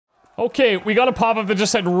Okay, we got a pop-up that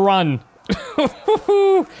just said run.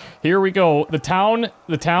 Here we go. The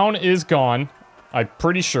town is gone. I'm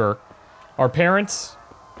pretty sure. Our parents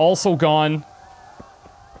also gone.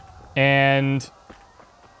 And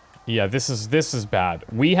yeah, this is bad.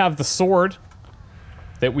 We have the sword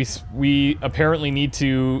that we apparently need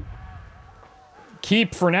to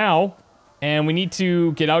keep for now, and we need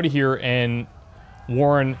to get out of here and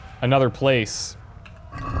warn another place.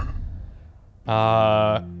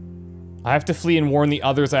 I have to flee and warn the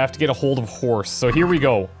others. I have to get a hold of horse. So here we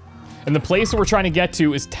go. And the place that we're trying to get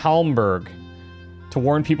to is Talmberg, to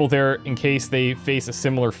warn people there in case they face a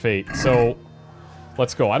similar fate. So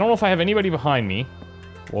let's go. I don't know if I have anybody behind me.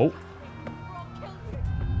 Whoa.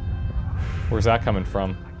 Where's that coming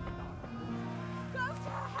from?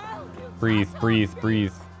 Breathe, breathe,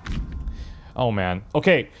 breathe. Oh man.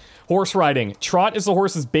 Okay. Horse riding. Trot is the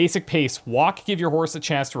horse's basic pace. Walk, give your horse a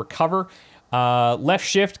chance to recover. Left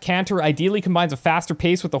shift, canter, ideally combines a faster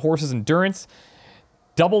pace with the horse's endurance.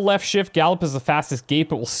 Double left shift, gallop is the fastest gait,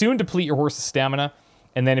 but will soon deplete your horse's stamina.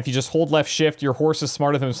 And then if you just hold left shift, your horse is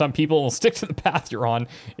smarter than some people and will stick to the path you're on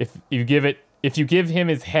if you give him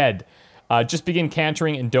his head. Just begin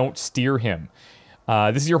cantering and don't steer him.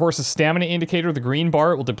 This is your horse's stamina indicator. The green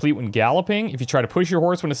bar, it will deplete when galloping. If you try to push your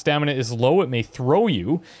horse when his stamina is low, it may throw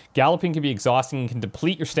you. Galloping can be exhausting and can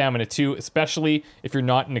deplete your stamina too, especially if you're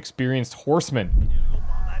not an experienced horseman.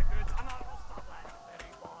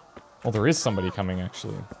 Oh, there is somebody coming,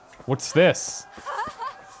 actually. What's this?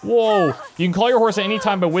 Whoa! You can call your horse at any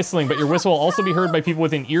time by whistling, but your whistle will also be heard by people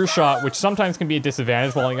within earshot, which sometimes can be a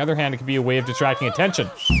disadvantage, while on the other hand, it can be a way of distracting attention.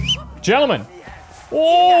 Gentlemen!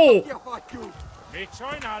 Oh!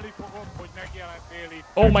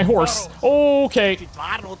 Oh, my horse. Okay.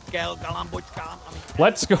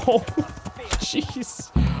 Let's go.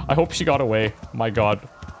 Jeez. I hope she got away. My god.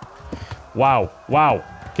 Wow. Wow.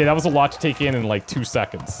 Okay, that was a lot to take in like 2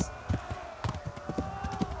 seconds.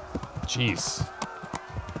 Jeez.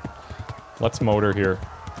 Let's motor here.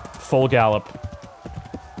 Full gallop.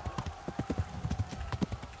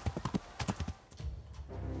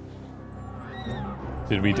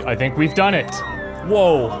 Did we I think we've done it.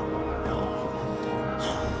 Whoa.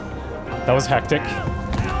 That was hectic.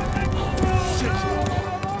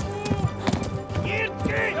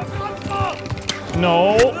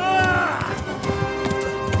 No.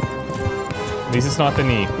 At least it's not the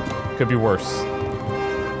knee. Could be worse.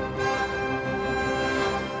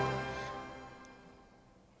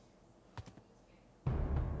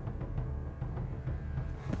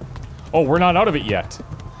 Oh, we're not out of it yet.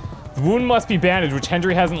 The wound must be bandaged, which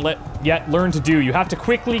Hendry hasn't yet learned to do. You have to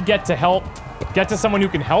quickly get to someone who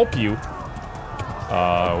can help you.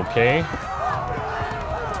 Okay.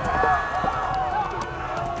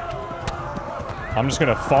 I'm just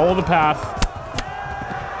gonna follow the path.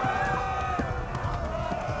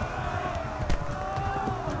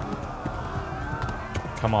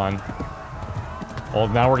 Come on. Oh,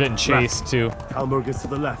 now we're getting chased too. Talmberg is to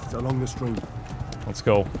the left, along the stream. Let's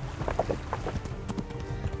go.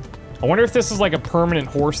 I wonder if this is like a permanent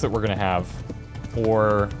horse that we're gonna have.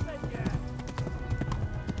 Or...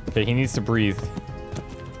 Okay, he needs to breathe.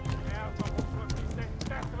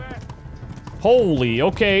 Holy,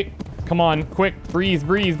 okay. Come on, quick. Breathe,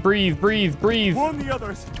 breathe, breathe, breathe, breathe. Warn the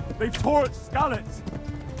others. They've tore its scallops.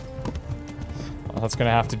 Well, that's gonna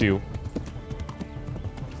have to do.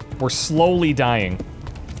 We're slowly dying.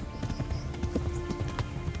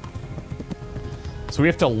 So we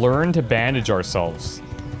have to learn to bandage ourselves.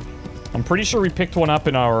 I'm pretty sure we picked one up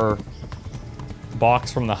in our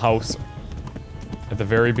box from the house at the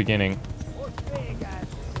very beginning.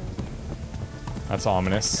 That's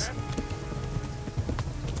ominous.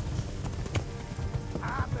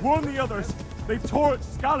 Warn the others. They've tore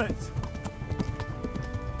its scallops.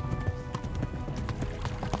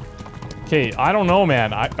 Okay, I don't know,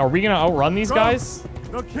 man. Are we gonna outrun these guys?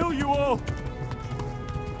 They'll kill you all.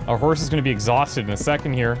 Our horse is gonna be exhausted in a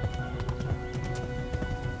second here.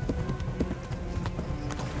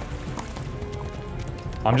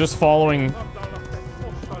 I'm just following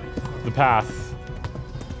the path.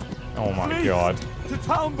 Oh my Please, god. To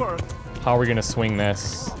Talmberg. How are we gonna swing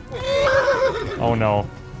this? Oh no.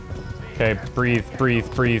 Okay, breathe, breathe,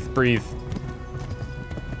 breathe, breathe.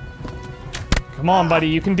 Come on, buddy,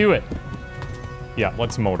 you can do it. Yeah,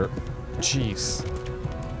 let's motor. Jeez.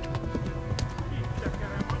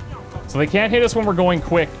 So they can't hit us when we're going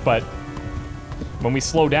quick, but when we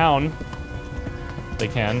slow down, they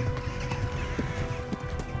can.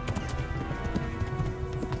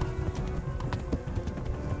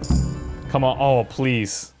 Come on, oh,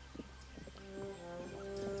 please.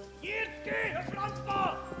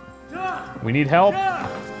 We need help.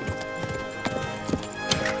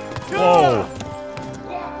 Whoa.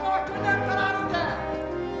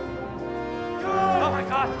 Oh my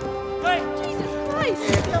God! Wait! Jesus Christ!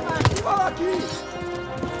 Help!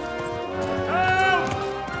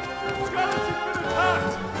 Skeleton's been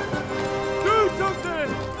attacked! Do something!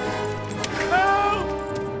 Help!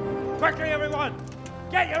 Quickly, everyone!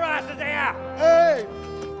 Get your asses here! Hey!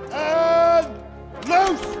 And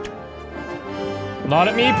loose! Not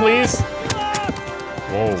at me, please.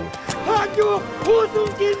 Whoa.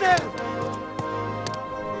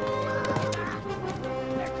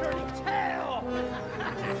 They're turning tail!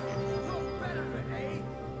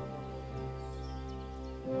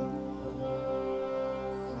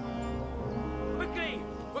 Quickly!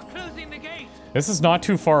 We're closing the gate! This is not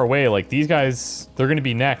too far away. Like, these guys, they're gonna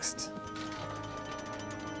be next.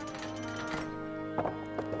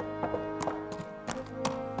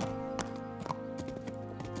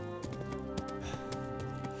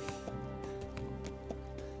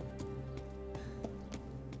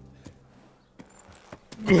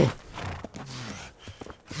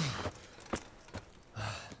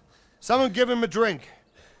 Someone give him a drink.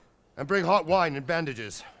 And bring hot wine and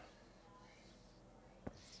bandages.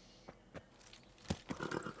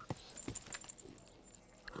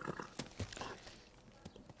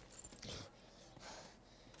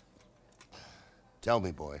 Tell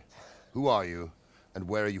me, boy, who are you, and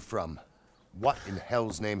where are you from? What in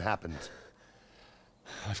hell's name happened?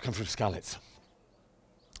 I've come from Skalitz.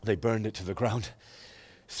 They burned it to the ground.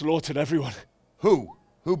 Slaughtered everyone. Who?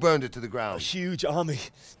 Who burned it to the A ground? huge army.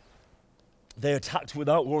 They attacked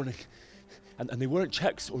without warning. And they weren't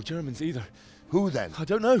Czechs or Germans either. Who then? I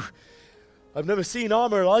don't know. I've never seen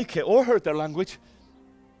armor like it or heard their language.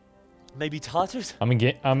 Maybe Tatars?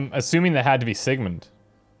 I'm assuming that had to be Sigmund.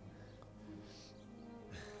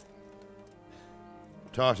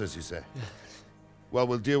 Tartars, you say? Well,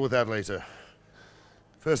 we'll deal with that later.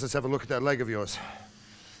 First, let's have a look at that leg of yours.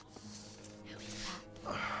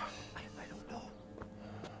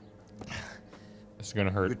 This is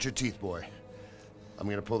gonna hurt. Grit your teeth, boy. I'm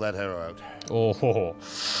gonna pull that arrow out. Oh.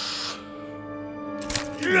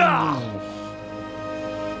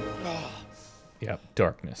 Yep,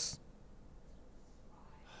 darkness.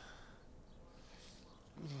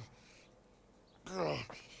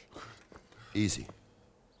 Easy.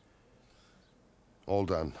 All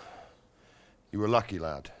done. You were lucky,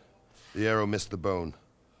 lad. The arrow missed the bone.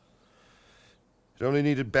 It only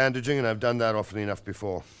needed bandaging, and I've done that often enough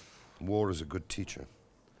before. War is a good teacher.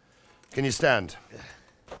 Can you stand?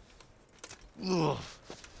 There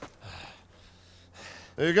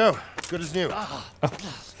you go. Good as new.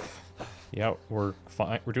 Yeah, we're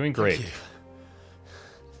fine. We're doing great.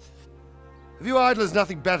 If you idlers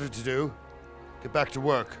nothing better to do, get back to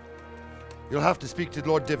work. You'll have to speak to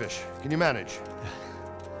Lord Divish. Can you manage?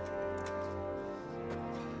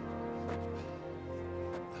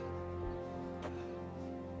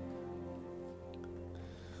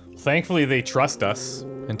 Thankfully, they trust us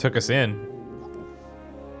and took us in.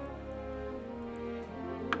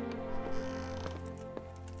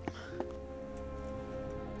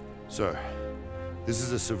 Sir, this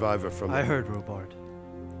is a survivor from... I heard, Robard.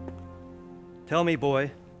 Tell me,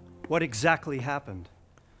 boy, what exactly happened?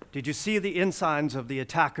 Did you see the ensigns of the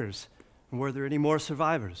attackers? And were there any more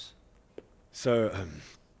survivors? So,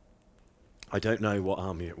 I don't know what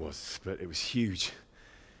army it was, but it was huge.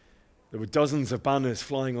 There were dozens of banners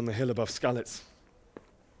flying on the hill above Skalitz.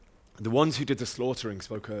 The ones who did the slaughtering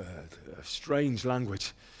spoke a strange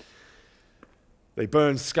language. They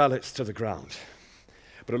burned Skalitz to the ground.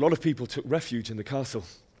 But a lot of people took refuge in the castle.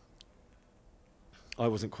 I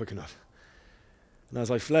wasn't quick enough. And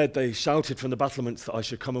as I fled, they shouted from the battlements that I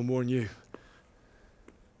should come and warn you.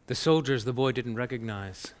 The soldiers the boy didn't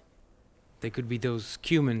recognize. They could be those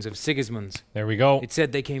Cumans of Sigismund's. There we go. It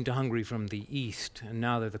said they came to Hungary from the east, and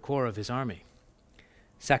now they're the core of his army.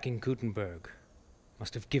 Sacking Gutenberg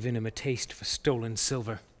must have given him a taste for stolen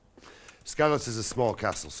silver. Skalitz is a small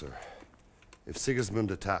castle, sir. If Sigismund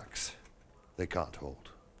attacks, they can't hold.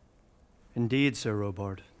 Indeed, Sir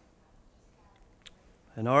Robard.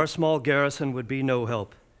 And our small garrison would be no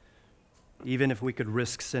help, even if we could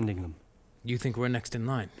risk sending them. You think we're next in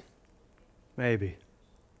line? Maybe.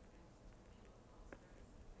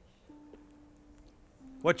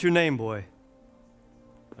 What's your name, boy?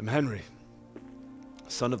 I'm Henry,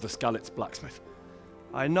 son of the Skalitz blacksmith.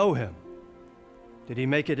 I know him. Did he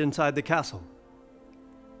make it inside the castle?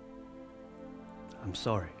 I'm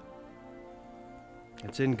sorry.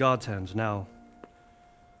 It's in God's hands now.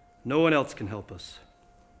 No one else can help us.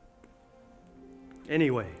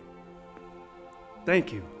 Anyway,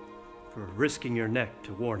 thank you for risking your neck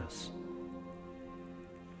to warn us.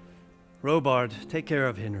 Robard, take care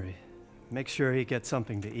of Henry. make sure he gets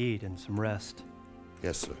something to eat and some rest.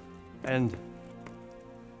 Yes, sir. And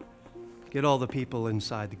get all the people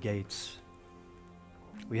inside the gates.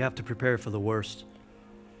 We have to prepare for the worst.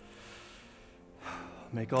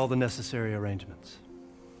 Make all the necessary arrangements.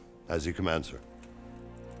 As you command, sir.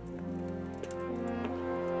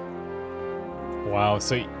 Wow,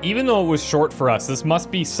 so even though it was short for us, this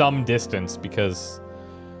must be some distance, because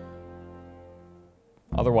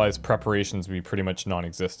otherwise preparations would be pretty much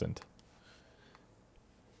non-existent.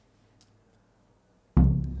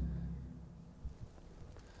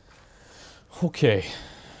 Okay.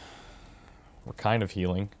 We're kind of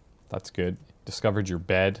healing. That's good. Discovered your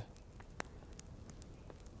bed.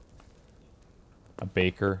 A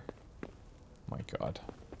baker. My god.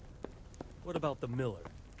 What about the miller?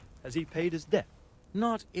 Has he paid his debt?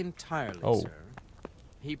 Not entirely, Oh. sir.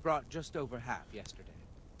 He brought just over half yesterday.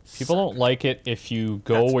 People don't like it if you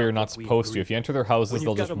go That's where you're not not what we supposed to. agreed. If you enter their houses, When they'll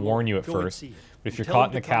you've got just a warn moment, you at go and first. see him. But if you're Tell caught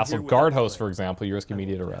him in the to come castle here without guardhouse, delay. for example, you risk I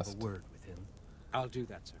immediate want to have arrest. a word with him. I'll do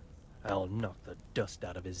that, sir. I'll knock the dust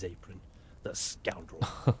out of his apron. The scoundrel.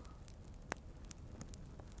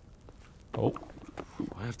 Oh,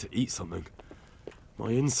 I have to eat something.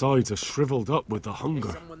 My insides are shriveled up with the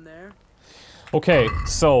hunger. Someone there? okay.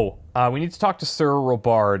 So we need to talk to Sir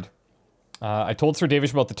Robard. I told Sir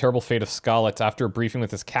Davish about the terrible fate of Skalitz. After a briefing with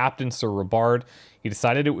his captain, Sir Robard, he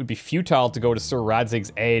decided it would be futile to go to Sir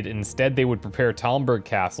Radzig's aid, and instead they would prepare Talmberg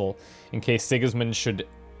Castle in case Sigismund should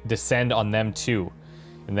descend on them too.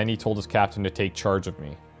 And then he told his captain to take charge of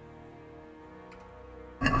me.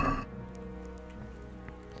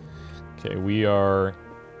 Okay, we are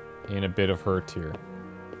in a bit of hurt here.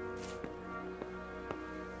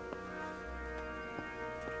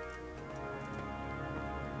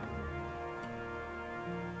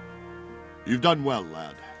 You've done well,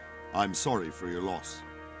 lad. I'm sorry for your loss.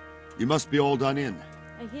 You must be all done in.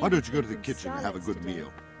 Why don't you go to the kitchen and have a good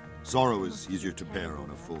meal? Sorrow is easier to bear on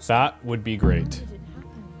a full stomach. That would be great.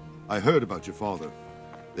 I heard about your father.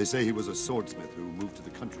 They say he was a swordsmith who moved to the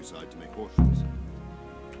countryside to make horseshoes.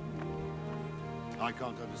 I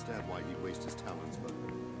can't understand why he'd waste his talents, but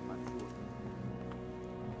I'm sure.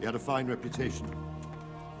 He had a fine reputation.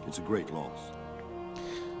 It's a great loss.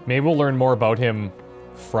 Maybe we'll learn more about him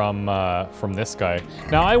from this guy.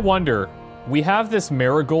 Now, I wonder, we have this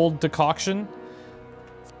marigold decoction.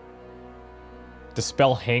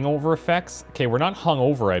 Dispel hangover effects. Okay, we're not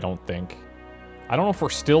hungover, I don't think. I don't know if we're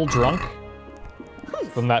still drunk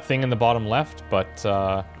from that thing in the bottom left, but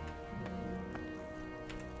I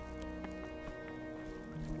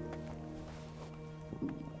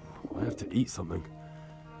have to eat something.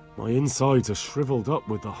 My insides are shriveled up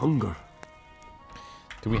with the hunger.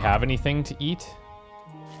 do we have anything to eat?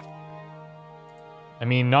 I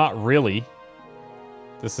mean, not really.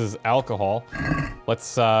 This is alcohol.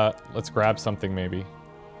 Let's grab something maybe.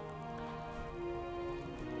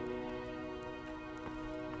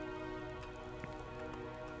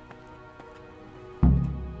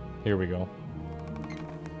 Here we go.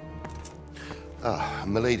 Ah,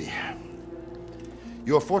 milady.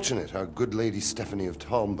 You're fortunate our good lady Stephanie of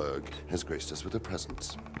Talmberg has graced us with her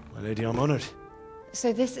presence. My lady, I'm honored.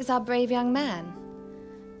 So this is our brave young man.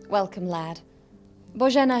 Welcome, lad.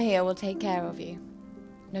 Bozhena here will take care of you.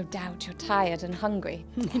 No doubt you're tired and hungry.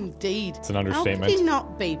 Indeed. It's an How understatement. could he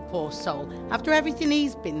not be, poor soul? After everything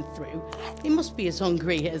he's been through, he must be as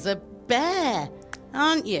hungry as a bear,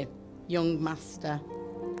 aren't you, young master?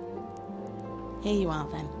 Here you are,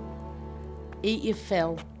 then. Eat your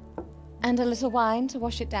fill. And a little wine to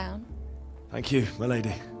wash it down. Thank you, my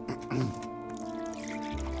lady.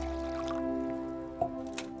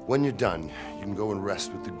 When you're done, you can go and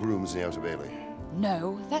rest with the grooms in the Outer Bailey.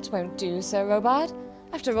 No, that won't do, Sir Robard.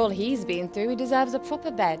 After all he's been through, he deserves a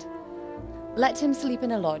proper bed. Let him sleep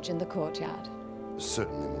in a lodge in the courtyard.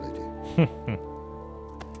 Certainly, milady.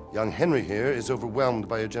 Young Henry here is overwhelmed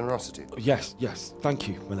by your generosity. Yes, yes. Thank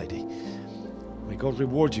you, my lady. May God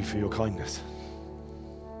reward you for your kindness.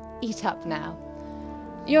 Eat up now.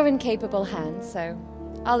 You're in capable hands, so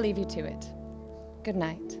I'll leave you to it. Good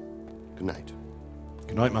night. Good night.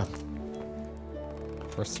 Good night, man.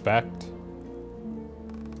 Respect.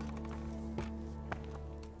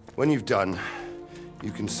 When you've done,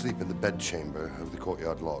 you can sleep in the bedchamber of the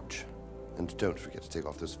courtyard lodge. And don't forget to take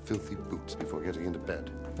off those filthy boots before getting into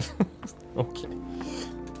bed. Okay.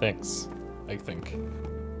 Thanks, I think.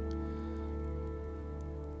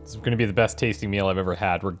 This is going to be the best tasting meal I've ever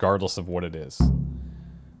had, regardless of what it is.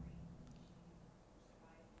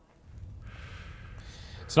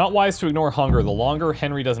 It's not wise to ignore hunger. The longer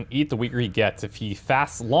Henry doesn't eat, the weaker he gets. If he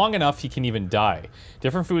fasts long enough, he can even die.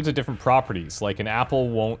 Different foods have different properties. Like an apple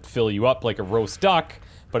won't fill you up like a roast duck,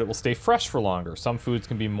 but it will stay fresh for longer. Some foods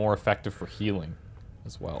can be more effective for healing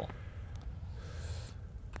as well.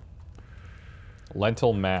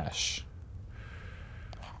 Lentil mash.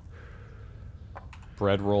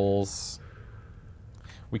 Bread rolls.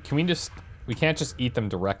 We can't just eat them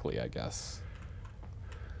directly, I guess.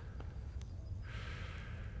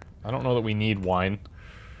 I don't know that we need wine.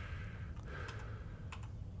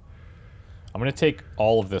 I'm gonna take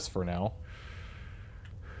all of this for now.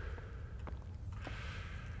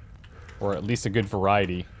 Or at least a good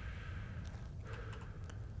variety.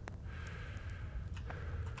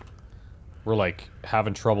 We're like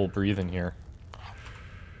having trouble breathing here.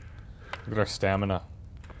 Look at our stamina.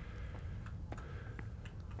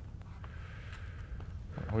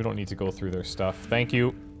 We don't need to go through their stuff. Thank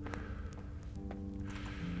you.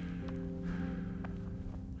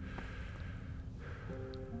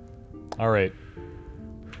 Alright.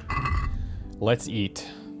 Let's eat.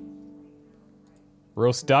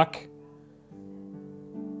 Roast duck.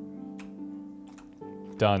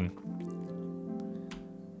 Done.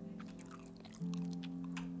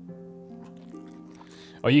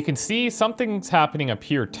 Oh, you can see something's happening up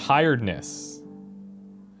here. Tiredness.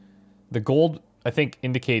 The gold, I think,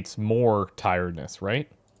 indicates more tiredness, right?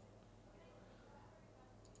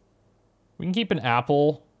 We can keep an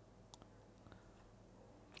apple.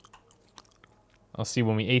 I'll see,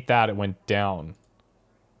 when we ate that, it went down.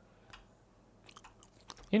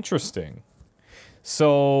 Interesting.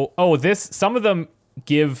 So, oh, some of them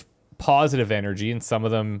give positive energy and some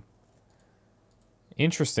of them...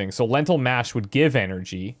 Interesting. So lentil mash would give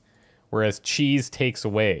energy, whereas cheese takes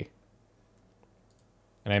away.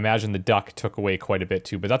 And I imagine the duck took away quite a bit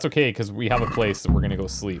too, but that's okay because we have a place that we're going to go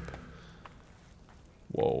sleep.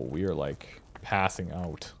 Whoa, we are like passing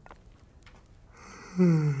out.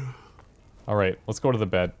 Alright, let's go to the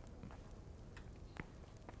bed.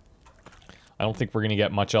 I don't think we're going to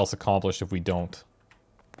get much else accomplished if we don't.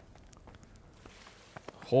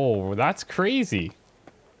 Oh, that's crazy.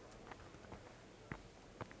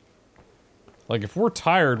 Like, if we're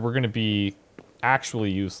tired, we're going to be actually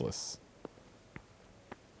useless.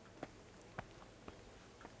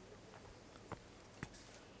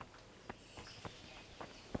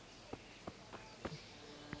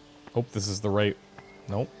 Hope this is the right...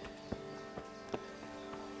 Nope.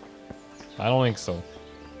 I don't think so.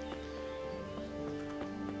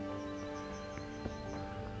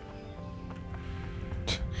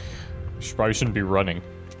 Probably shouldn't be running.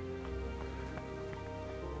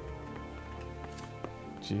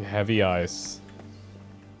 Gee, heavy eyes.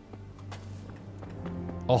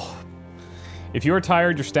 Oh. If you are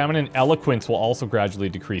tired, your stamina and eloquence will also gradually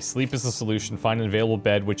decrease. Sleep is the solution. Find an available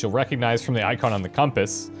bed, which you'll recognize from the icon on the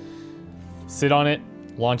compass. Sit on it,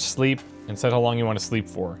 launch sleep, and set how long you want to sleep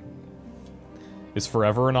for. Is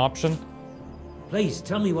forever an option? Please,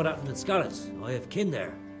 tell me what happened in Scarlet. I have kin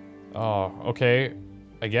there. Oh, okay.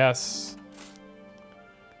 I guess.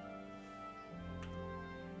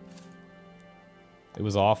 It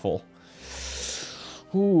was awful.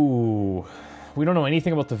 Ooh. We don't know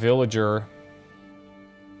anything about the villager.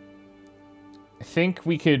 I think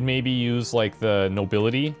we could maybe use, like, the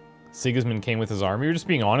nobility. Sigismund came with his army. We're just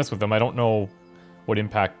being honest with them. I don't know what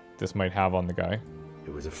impact this might have on the guy.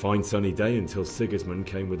 It was a fine sunny day until Sigismund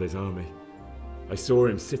came with his army. I saw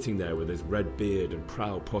him sitting there with his red beard and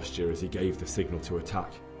proud posture as he gave the signal to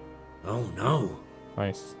attack. Oh no.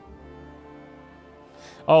 Nice.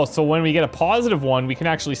 Oh, so when we get a positive one, we can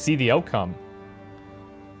actually see the outcome.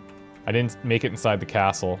 I didn't make it inside the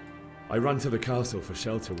castle. I ran to the castle for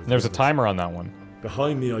shelter with There's a timer on that one.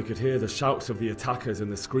 Behind me I could hear the shouts of the attackers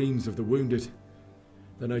and the screams of the wounded.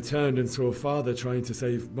 Then I turned and saw Father trying to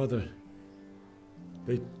save Mother.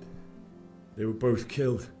 They were both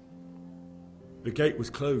killed. The gate was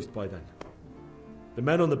closed by then. The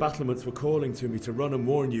men on the battlements were calling to me to run and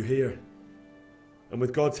warn you here. And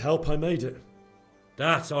with God's help I made it.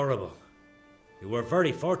 That's horrible. You were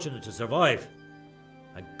very fortunate to survive.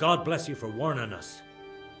 And God bless you for warning us.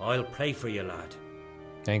 I'll pray for you, lad.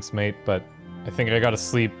 Thanks, mate, but I think I gotta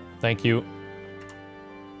sleep. Thank you.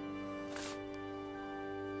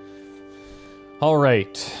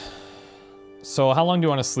 Alright. So how long do you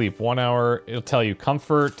want to sleep? 1 hour. It'll tell you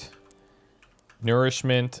comfort,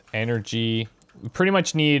 nourishment, energy. We pretty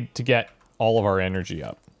much need to get all of our energy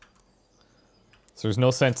up. So there's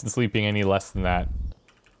no sense in sleeping any less than that.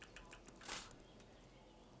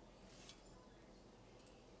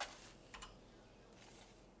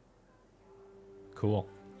 Cool.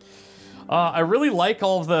 I really like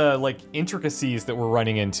all of the, like, intricacies that we're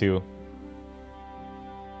running into.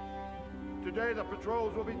 Today the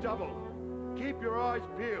patrols will be double. Keep your eyes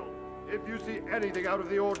peeled. If you see anything out of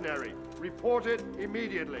the ordinary, report it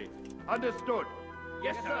immediately. Understood?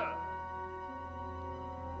 Yes, sir.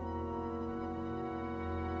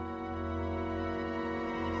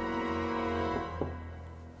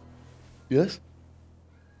 Yes?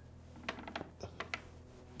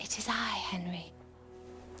 It is I, Henry.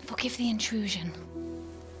 Forgive the intrusion.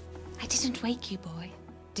 I didn't wake you, boy,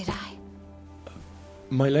 did I?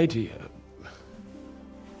 My lady,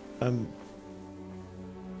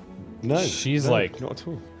 no. She's no, like, not at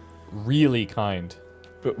all. Really kind.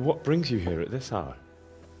 But what brings you here at this hour?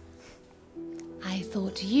 I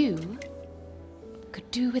thought you could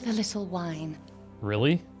do with a little wine.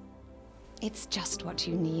 Really? It's just what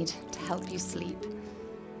you need to help you sleep.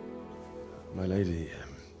 My lady,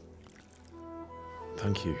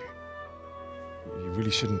 thank you. You really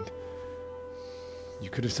shouldn't. You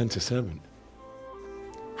could have sent a servant.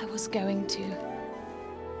 I was going to.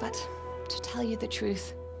 But to tell you the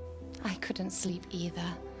truth, I couldn't sleep either.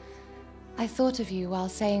 I thought of you while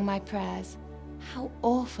saying my prayers. How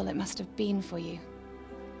awful it must have been for you.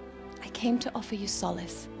 I came to offer you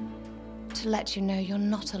solace. To let you know you're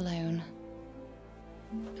not alone.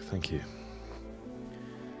 Thank you.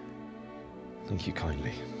 Thank you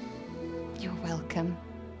kindly. You're welcome.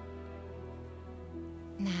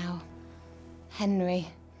 Now, Henry,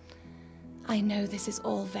 I know this is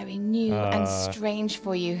all very new and strange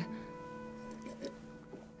for you.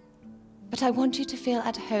 But I want you to feel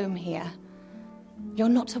at home here. You're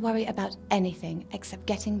not to worry about anything except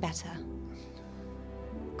getting better.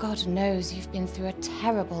 God knows you've been through a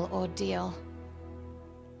terrible ordeal.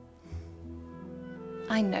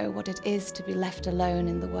 I know what it is to be left alone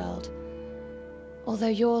in the world, although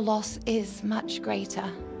your loss is much greater.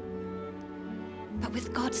 But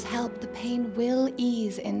with God's help, the pain will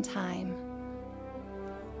ease in time.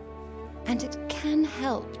 And it can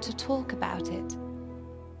help to talk about it,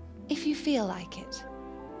 if you feel like it.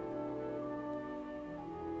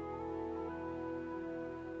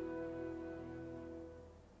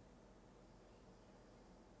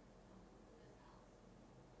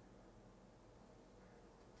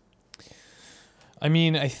 I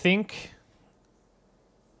mean, I think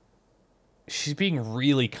she's being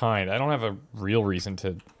really kind. I don't have a real reason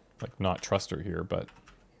to, like, not trust her here, but...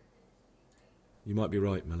 You might be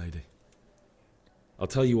right, my lady. I'll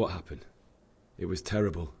tell you what happened. It was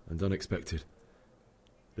terrible and unexpected.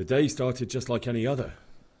 The day started just like any other.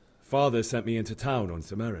 Father sent me into town on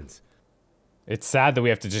some errands. It's sad that we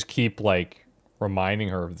have to just keep, like, reminding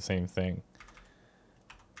her of the same thing.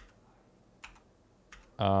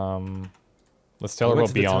 Let's tell her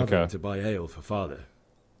about Bianca. I went to the tavern to buy ale for Father.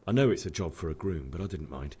 I know it's a job for a groom, but I didn't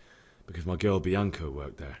mind, because my girl Bianca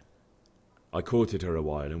worked there. I courted her a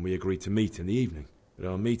while and we agreed to meet in the evening, but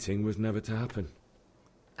our meeting was never to happen.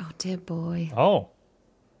 Oh, dear boy. Oh.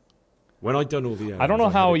 When I'd done all the errands, I don't know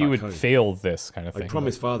how you would home. fail this kind of thing. I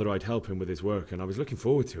promised Father I'd help him with his work, and I was looking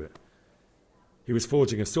forward to it. He was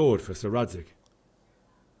forging a sword for Sir Radzig.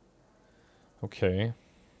 Okay.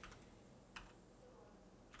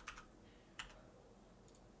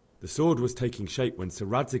 The sword was taking shape when Sir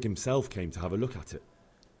Radzig himself came to have a look at it.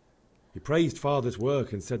 He praised Father's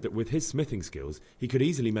work and said that with his smithing skills, he could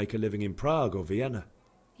easily make a living in Prague or Vienna.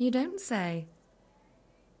 You don't say.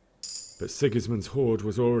 But Sigismund's horde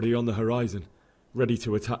was already on the horizon, ready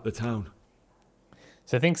to attack the town.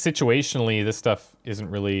 So I think situationally, this stuff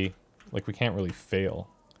isn't really... Like, we can't really fail.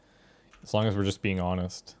 As long as we're just being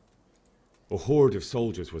honest. A horde of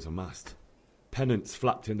soldiers was amassed. Pennants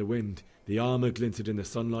flapped in the wind, the armour glinted in the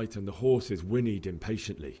sunlight, and the horses whinnied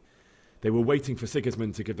impatiently. They were waiting for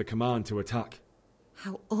Sigismund to give the command to attack.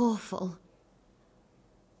 How awful.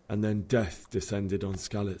 And then death descended on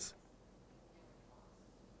Skalitz.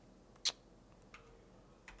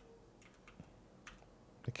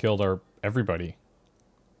 They killed everybody.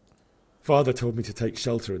 Father told me to take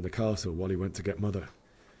shelter in the castle while he went to get Mother.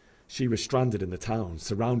 She was stranded in the town,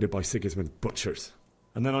 surrounded by Sigismund's butchers.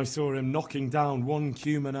 And then I saw him knocking down one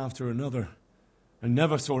human after another. I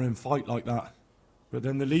never saw him fight like that. But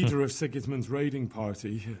then the leader of Sigismund's raiding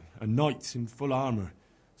party, a knight in full armour,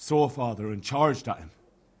 saw Father and charged at him.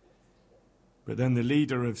 But then the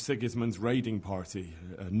leader of Sigismund's raiding party,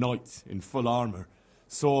 a knight in full armour,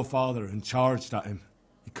 saw Father and charged at him.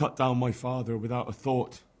 He cut down my father without a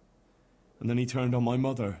thought. And then he turned on my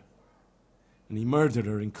mother. And he murdered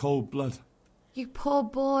her in cold blood. You poor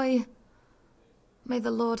boy. May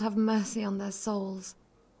the Lord have mercy on their souls.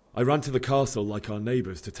 I ran to the castle like our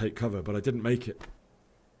neighbours to take cover, but I didn't make it.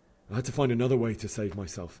 I had to find another way to save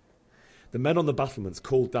myself. The men on the battlements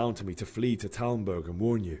called down to me to flee to Talmberg and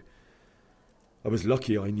warn you. I was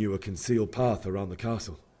lucky I knew a concealed path around the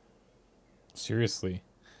castle. Seriously.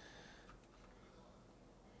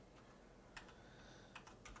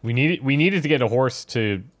 We needed to get a horse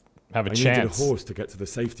to have a chance. I needed a horse to get to the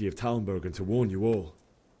safety of Talmberg and to warn you all.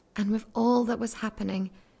 And with all that was happening,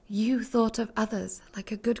 you thought of others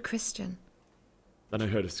like a good Christian. Then I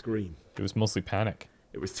heard a scream. It was mostly panic.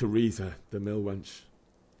 It was Teresa, the mill wench.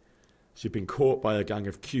 She'd been caught by a gang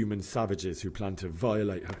of Cuman savages who planned to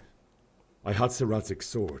violate her. I had Sir Radzig's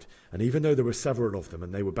sword, and even though there were several of them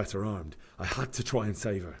and they were better armed, I had to try and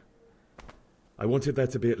save her. I wanted there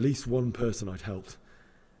to be at least one person I'd helped.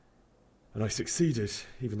 And I succeeded,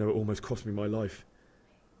 even though it almost cost me my life.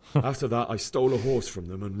 After that, I stole a horse from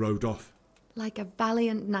them and rode off. Like a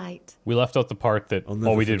valiant knight. We left out the part that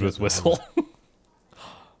all we did was whistle.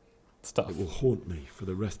 Stuff. It will haunt me for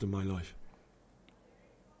the rest of my life.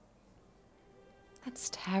 That's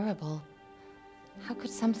terrible. How could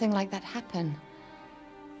something like that happen?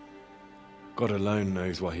 God alone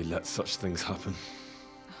knows why he lets such things happen.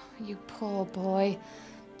 Oh, you poor boy.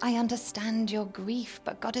 I understand your grief,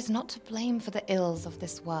 but God is not to blame for the ills of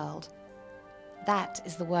this world. That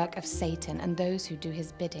is the work of Satan and those who do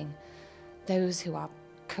his bidding. Those who are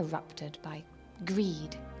corrupted by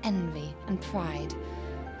greed, envy, and pride.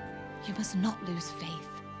 You must not lose faith,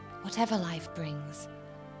 whatever life brings.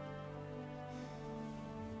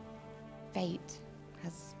 Fate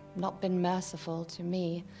has not been merciful to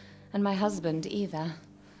me, and my husband either.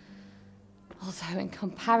 Although in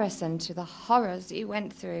comparison to the horrors you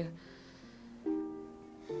went through.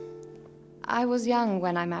 I was young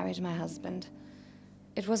when I married my husband.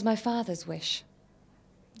 It was my father's wish.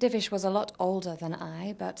 Divish was a lot older than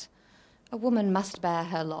I, but a woman must bear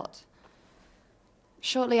her lot.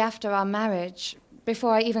 Shortly after our marriage,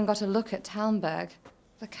 before I even got a look at Talmberg,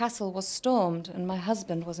 the castle was stormed and my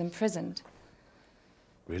husband was imprisoned.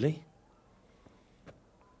 Really?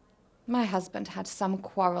 My husband had some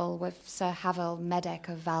quarrel with Sir Havel Medek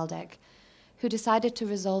of Valdek, who decided to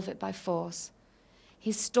resolve it by force.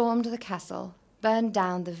 He stormed the castle, burned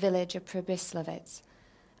down the village of Pribyslavitz,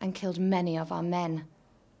 and killed many of our men,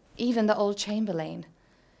 even the old chamberlain.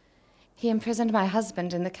 He imprisoned my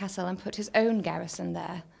husband in the castle and put his own garrison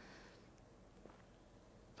there.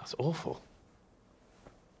 That's awful.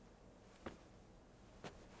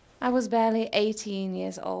 I was barely 18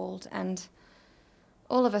 years old, and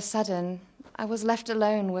all of a sudden, I was left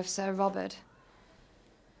alone with Sir Robert.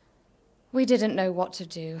 We didn't know what to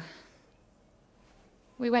do.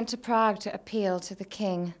 We went to Prague to appeal to the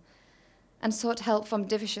king and sought help from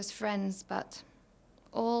Divish's friends, but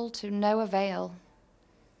all to no avail.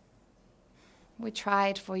 We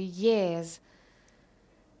tried for years,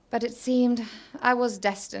 but it seemed I was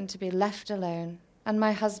destined to be left alone and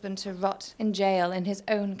my husband to rot in jail in his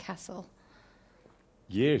own castle.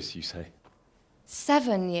 Years, you say?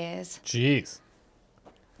 7 years. Jeez.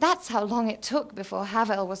 That's how long it took before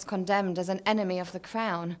Havel was condemned as an enemy of the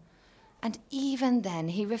crown. And even then,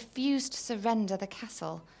 he refused to surrender the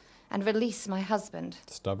castle and release my husband.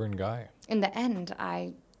 Stubborn guy. In the end,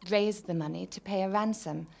 I raised the money to pay a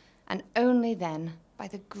ransom, and only then, by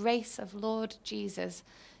the grace of Lord Jesus,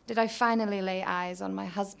 did I finally lay eyes on my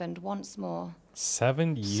husband once more.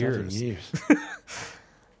 7 years. 7 years.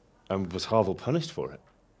 And was Havel punished for it?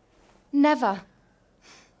 Never.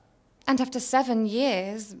 And after 7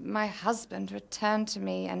 years, my husband returned to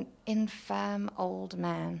me an infirm old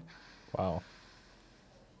man. Wow.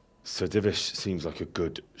 Sir Divish seems like a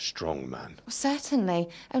good, strong man. Certainly,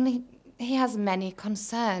 only he has many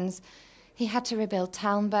concerns. He had to rebuild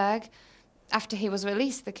Talmberg. After he was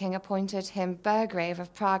released, the king appointed him Burgrave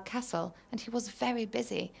of Prague Castle, and he was very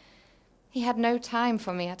busy. He had no time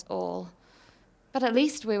for me at all. But at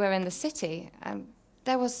least we were in the city, and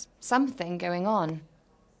there was something going on.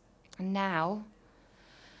 And now,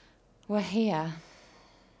 we're here.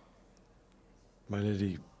 My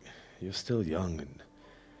lady, you're still young and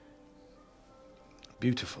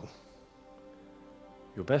beautiful.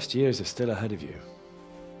 Your best years are still ahead of you.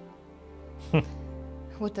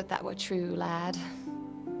 Would that that were true, lad.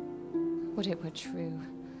 Would it were true.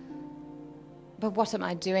 But what am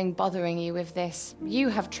I doing bothering you with this? You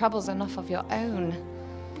have troubles enough of your own.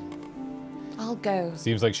 I'll go.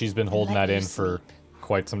 Seems like she's been holding that in for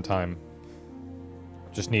quite some time.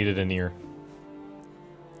 Just needed an ear.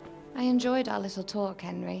 I enjoyed our little talk,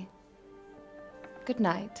 Henry. Good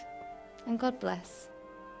night, and God bless.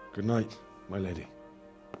 Good night, my lady.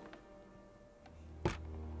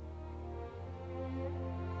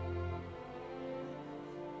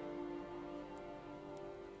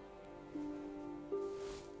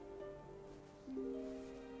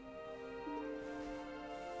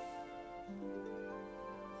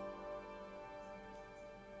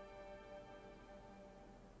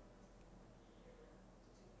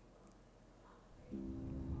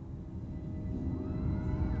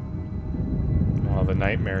 the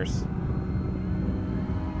nightmares.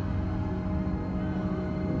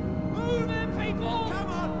 Move in, people! Come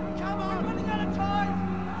on! Come on! We're running out of time!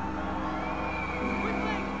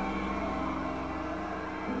 Quickly!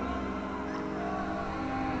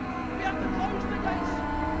 We have to close the gates!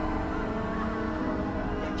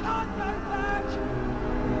 You can't go back!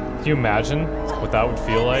 Can you imagine what that would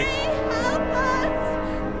feel like?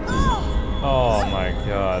 Oh my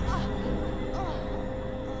god.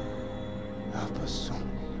 Help us soon.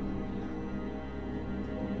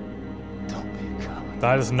 Don't be a coward.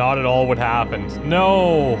 That is not at all what happened.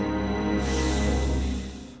 No!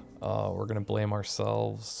 Oh, we're gonna blame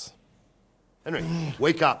ourselves. Henry,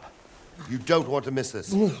 wake up. You don't want to miss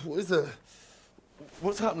this. What is it?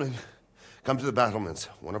 What's happening? Come to the battlements.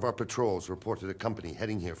 One of our patrols reported a company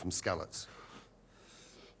heading here from Skalitz.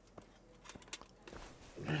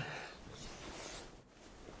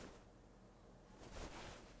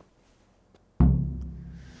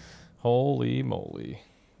 Holy moly.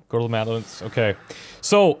 Go to the battlements. Okay.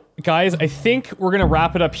 So, guys, I think we're gonna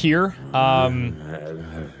wrap it up here.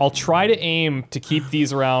 I'll try to aim to keep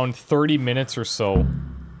these around 30 minutes or so.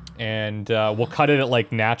 And we'll cut it at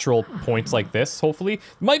like natural points like this, hopefully.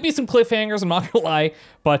 Might be some cliffhangers, I'm not gonna lie.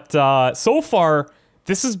 But so far,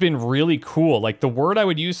 this has been really cool. Like, the word I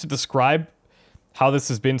would use to describe how this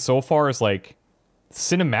has been so far is like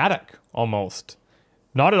cinematic, almost.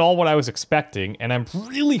 Not at all what I was expecting, and I'm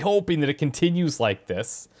really hoping that it continues like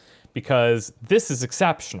this, because this is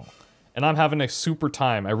exceptional. And I'm having a super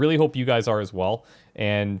time. I really hope you guys are as well.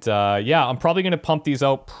 And yeah, I'm probably going to pump these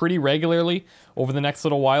out pretty regularly over the next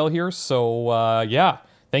little while here. So yeah,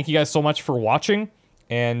 thank you guys so much for watching.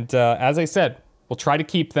 And as I said, we'll try to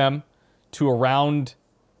keep them to around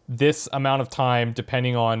this amount of time,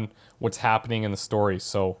 depending on what's happening in the story.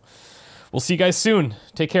 So we'll see you guys soon.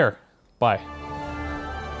 Take care. Bye.